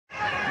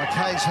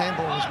Kay's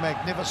handball was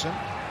magnificent.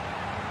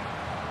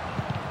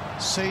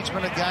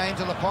 Siegeman again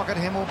to the pocket.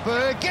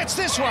 Himmelberg gets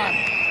this one.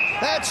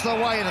 That's the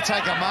way to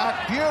take a mark.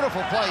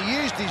 Beautiful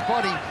play. Used his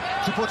body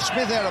to put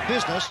Smith out of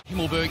business.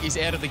 Himmelberg is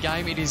out of the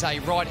game. It is a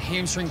right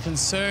hamstring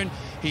concern.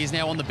 He is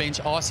now on the bench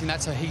icing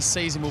that, so his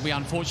season will be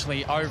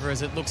unfortunately over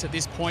as it looks at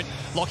this point.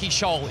 Lockie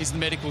Scholl is the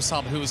medical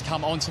sub who has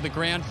come onto the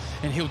ground,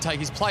 and he'll take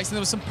his place. And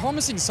there were some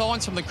promising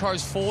signs from the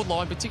Crows forward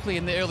line, particularly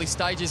in the early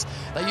stages.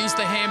 They used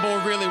the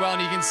handball really well,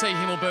 and you can see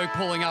Himmelberg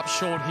pulling up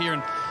short here,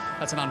 and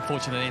that's an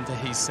unfortunate end to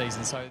his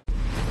season. So